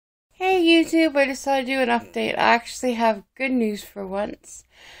YouTube, I decided to do an update. I actually have good news for once.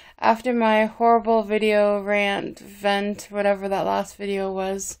 After my horrible video, rant, vent, whatever that last video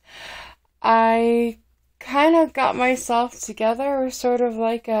was, I kind of got myself together, sort of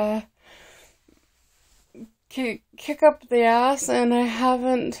like a kick up the ass, and I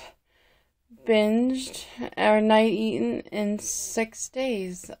haven't binged or night eaten in 6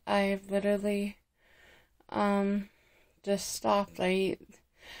 days. I've literally just stopped.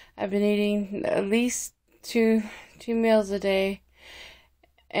 I've been eating at least two meals a day,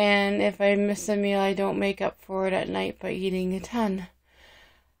 and if I miss a meal, I don't make up for it at night by eating a ton.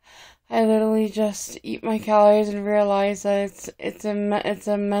 I literally just eat my calories and realize that it's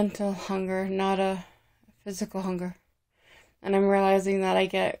a mental hunger, not a physical hunger. And I'm realizing that I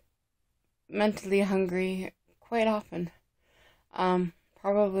get mentally hungry quite often.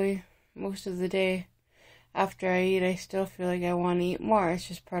 Probably most of the day. After I eat, I still feel like I want to eat more. It's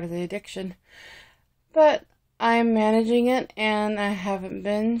just part of the addiction. But I'm managing it, and I haven't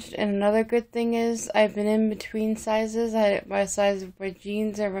binged. And another good thing is I've been in between sizes. I had my size of my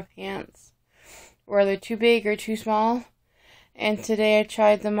jeans or my pants, where they're too big or too small. And today I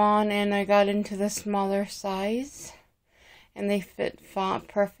tried them on, and I got into the smaller size. And they fit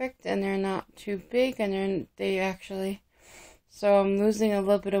perfect, and they're not too big, and they actually... So I'm losing a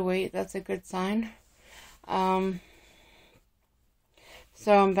little bit of weight. That's a good sign.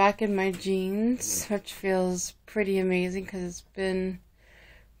 So I'm back in my jeans, which feels pretty amazing because it's been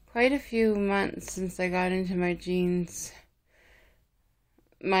quite a few months since I got into my jeans,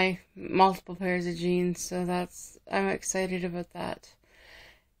 my multiple pairs of jeans, so I'm excited about that.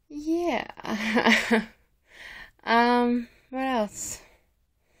 Yeah. What else?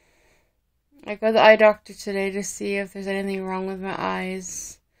 I go to the eye doctor today to see if there's anything wrong with my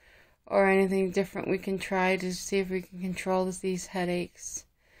eyes, or anything different we can try to see if we can control these headaches.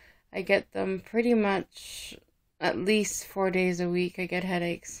 I get them pretty much at least 4 days a week. I get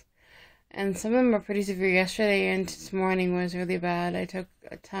headaches. And some of them are pretty severe. Yesterday and this morning was really bad. I took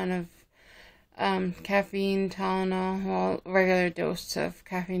a ton of caffeine, Tylenol, well, regular dose of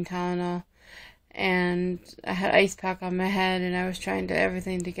caffeine, Tylenol. And I had ice pack on my head, and I was trying to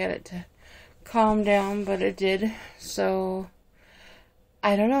everything to get it to calm down, but it did. So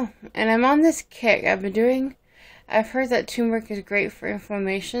I don't know. And I'm on this kick. I've heard that turmeric is great for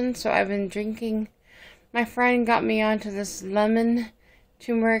inflammation, so I've been drinking. My friend got me onto this lemon,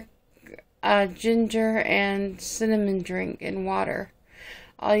 turmeric, ginger, and cinnamon drink in water.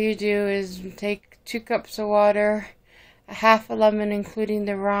 All you do is take 2 cups of water, a half a lemon, including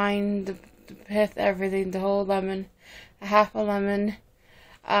the rind, the pith, everything, the whole lemon, a half a lemon.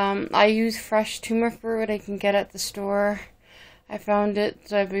 I use fresh turmeric root I can get at the store. I found it,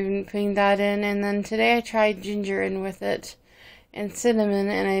 so I've been putting that in, and then today I tried ginger in with it, and cinnamon,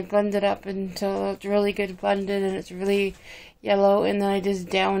 and I blend it up until it's really good blended, and it's really yellow, and then I just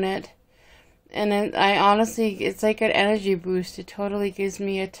down it. And then it's like an energy boost. It totally gives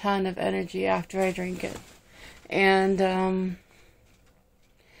me a ton of energy after I drink it. And,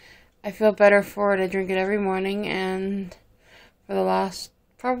 I feel better for it. I drink it every morning, and for the last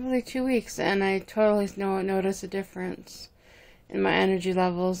probably 2 weeks, and I totally notice a difference in my energy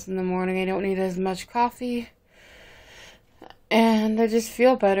levels in the morning. I don't need as much coffee, and I just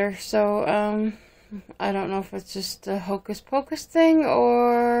feel better. So, I don't know if it's just a hocus pocus thing,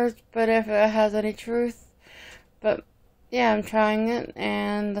 but if it has any truth. But yeah, I'm trying it,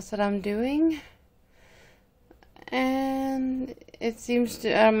 and that's what I'm doing. And it seems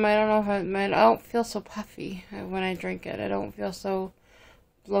to, I don't know if I don't feel so puffy when I drink it. I don't feel so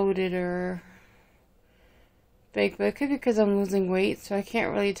bloated or big, but it could be because I'm losing weight, so I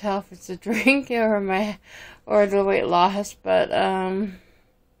can't really tell if it's a drink or the weight loss. But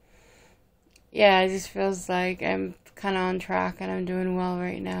yeah, it just feels like I'm kind of on track, and I'm doing well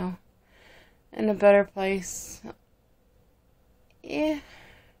right now, in a better place. Yeah.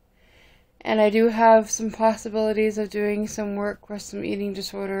 And I do have some possibilities of doing some work with some eating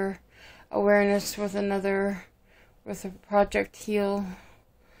disorder awareness with a Project Heal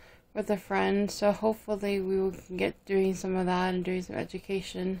with a friend. So hopefully we can get doing some of that and doing some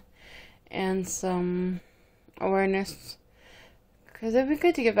education and some awareness. Because it'd be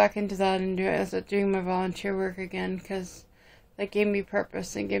good to get back into that and doing my volunteer work again, because that gave me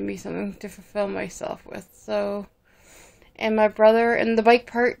purpose and gave me something to fulfill myself with. So... And my brother and the bike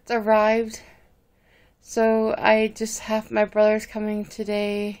parts arrived. So I just have my brother's coming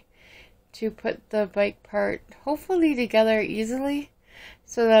today to put the bike part hopefully together easily,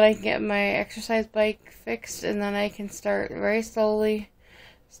 so that I can get my exercise bike fixed, and then I can start very slowly.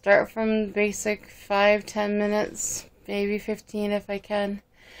 Start from basic 5-10 minutes, maybe 15 if I can.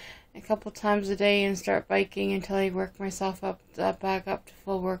 a couple times a day and start biking until I work myself up back up to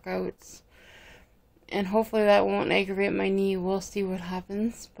full workouts. And hopefully that won't aggravate my knee. We'll see what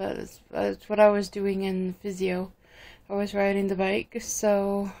happens. But it's what I was doing in physio. I was riding the bike.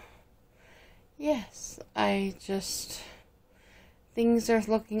 So, yes, things are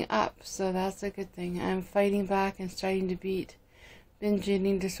looking up. So that's a good thing. I'm fighting back and starting to beat binge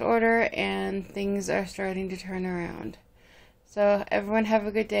eating disorder. And things are starting to turn around. So everyone have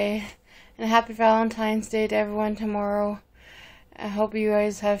a good day. And a happy Valentine's Day to everyone tomorrow. I hope you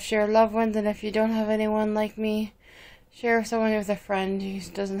guys have shared loved ones, and if you don't have anyone like me, share someone with a friend.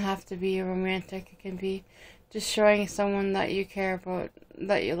 It doesn't have to be romantic. It can be just showing someone that you care about,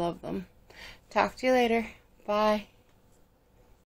 that you love them. Talk to you later. Bye.